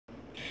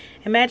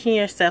Imagine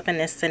yourself in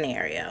this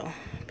scenario.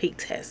 Peak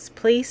test.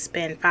 Please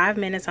spend 5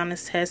 minutes on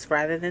this test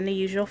rather than the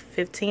usual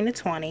 15 to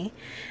 20.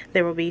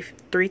 There will be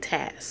 3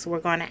 tasks. We're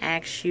going to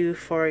ask you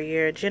for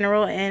your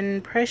general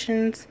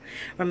impressions.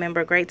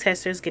 Remember, great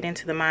testers get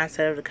into the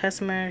mindset of the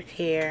customer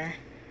care.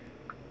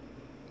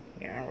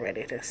 You're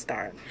ready to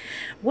start.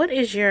 What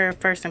is your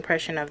first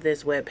impression of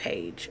this web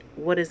page?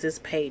 What is this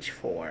page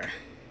for?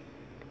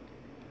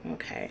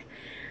 Okay.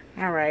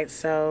 All right.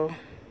 So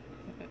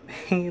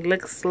it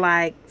looks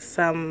like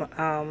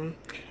some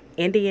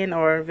Indian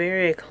or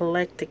very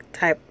eclectic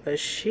type of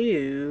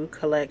shoe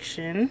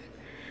collection.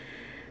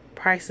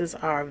 Prices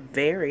are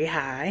very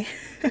high.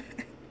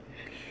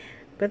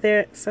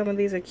 But some of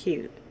these are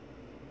cute.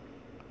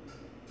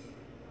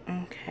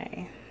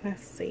 Okay,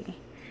 let's see.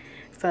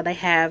 So they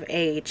have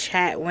a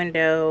chat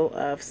window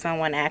of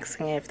someone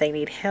asking if they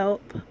need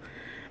help.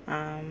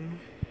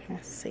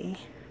 Let's see.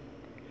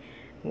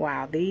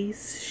 Wow,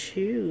 these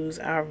shoes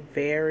are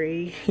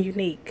very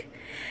unique,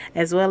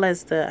 as well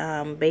as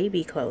the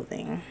baby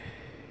clothing.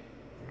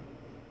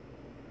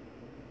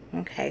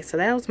 Okay, so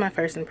that was my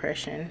first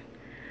impression.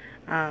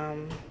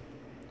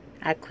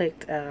 I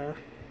clicked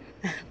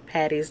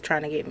Patty's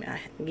trying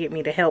to get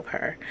me to help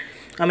her.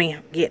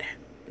 Get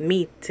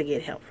me to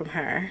get help from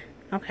her.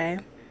 Okay.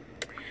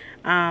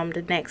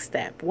 The next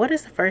step. What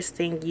is the first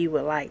thing you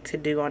would like to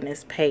do on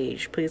this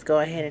page? Please go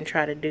ahead and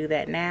try to do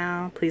that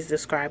now. Please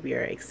describe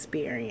your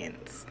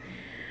experience.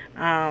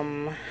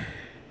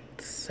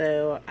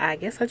 So I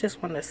guess I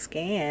just want to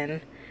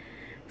scan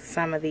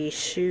some of these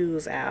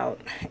shoes out,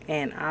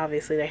 and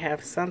obviously they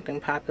have something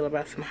popular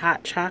about some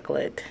hot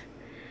chocolate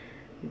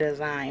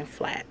design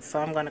flats. So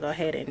I'm going to go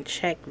ahead and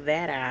check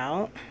that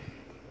out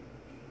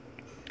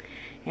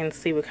and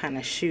see what kind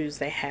of shoes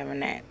they have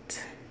in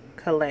that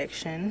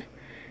collection.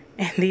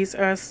 And these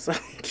are so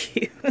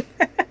cute.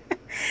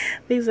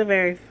 These are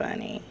very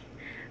funny.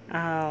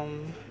 I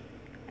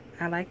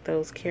like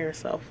those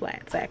carousel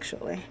flats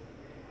actually.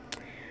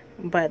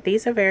 But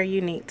these are very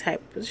unique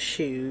type of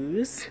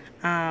shoes.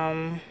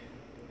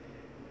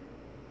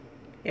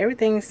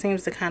 Everything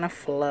seems to kind of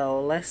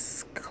flow.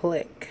 Let's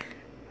click.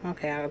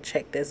 Okay, I'll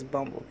check this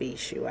bumblebee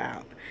shoe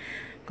out.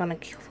 I'm gonna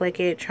click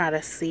it, try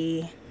to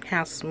see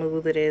how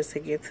smooth it is to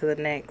get to the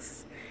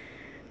next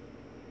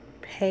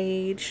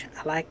page.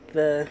 I like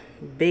the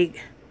big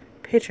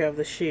picture of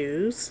the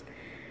shoes.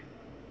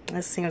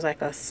 This seems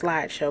like a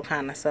slideshow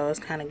kind of, so it's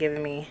kind of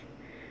giving me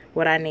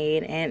what I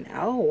need. And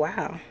oh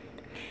wow,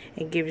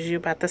 it gives you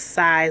about the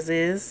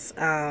sizes,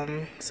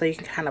 so you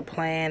can kind of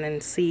plan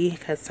and see,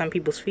 because some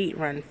people's feet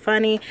run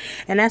funny.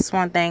 And that's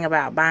one thing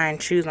about buying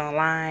shoes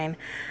online.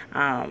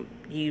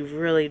 You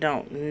really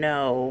don't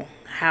know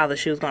how the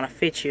shoe's going to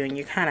fit you, and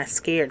you're kind of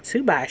scared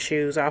to buy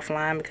shoes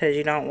offline because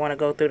you don't want to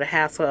go through the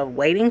hassle of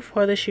waiting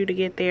for the shoe to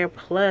get there.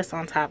 Plus,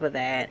 on top of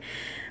that,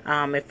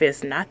 if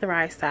it's not the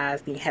right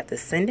size, then you have to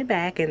send it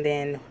back and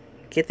then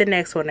get the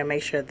next one and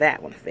make sure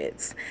that one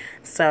fits.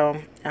 So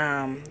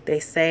they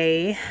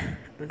say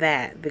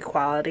that the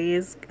quality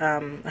is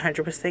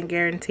 100%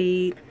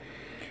 guaranteed.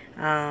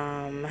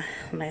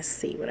 Let's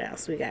see what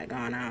else we got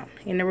going on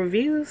in the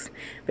reviews.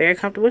 Very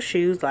comfortable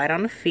shoes, light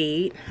on the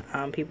feet.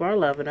 People are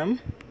loving them,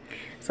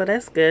 so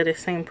that's good. It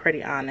seemed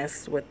pretty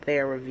honest with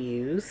their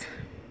reviews.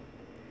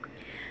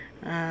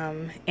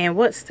 And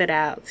what stood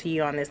out to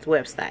you on this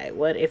website?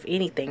 What, if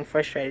anything,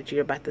 frustrated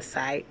you about the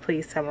site?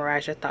 Please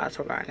summarize your thoughts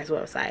regarding this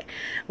website.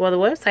 Well, the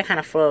website kind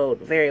of flowed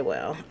very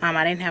well.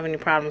 I didn't have any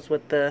problems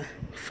with the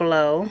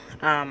flow.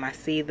 I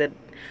see the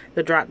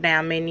drop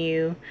down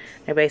menu.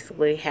 They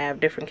basically have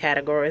different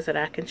categories that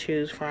I can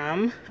choose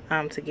from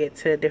to get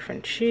to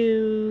different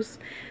shoes,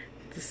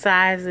 the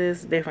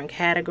sizes, different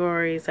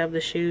categories of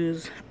the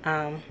shoes.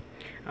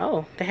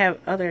 Oh, they have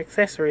other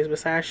accessories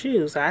besides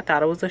shoes. I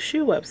thought it was a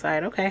shoe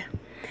website. Okay.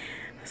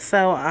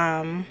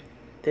 So,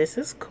 this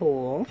is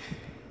cool.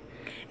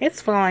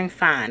 It's flowing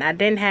fine. I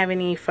didn't have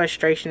any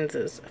frustrations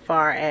as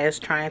far as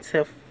trying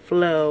to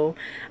flow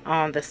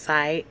on the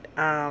site.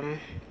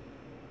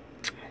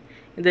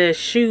 The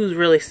shoes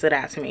really stood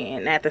out to me,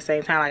 and at the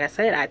same time, like I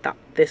said, I thought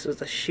this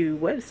was a shoe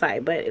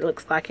website, but it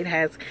looks like it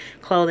has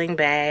clothing,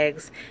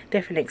 bags,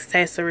 different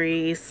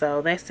accessories,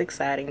 so that's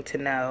exciting to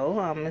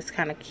know. It's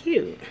kind of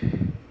cute.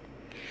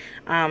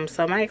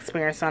 So my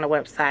experience on the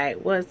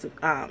website was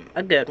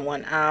a good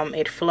one.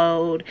 It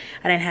flowed.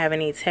 I didn't have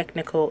any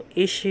technical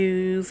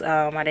issues.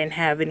 I didn't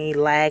have any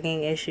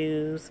lagging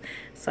issues,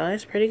 so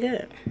it's pretty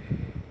good.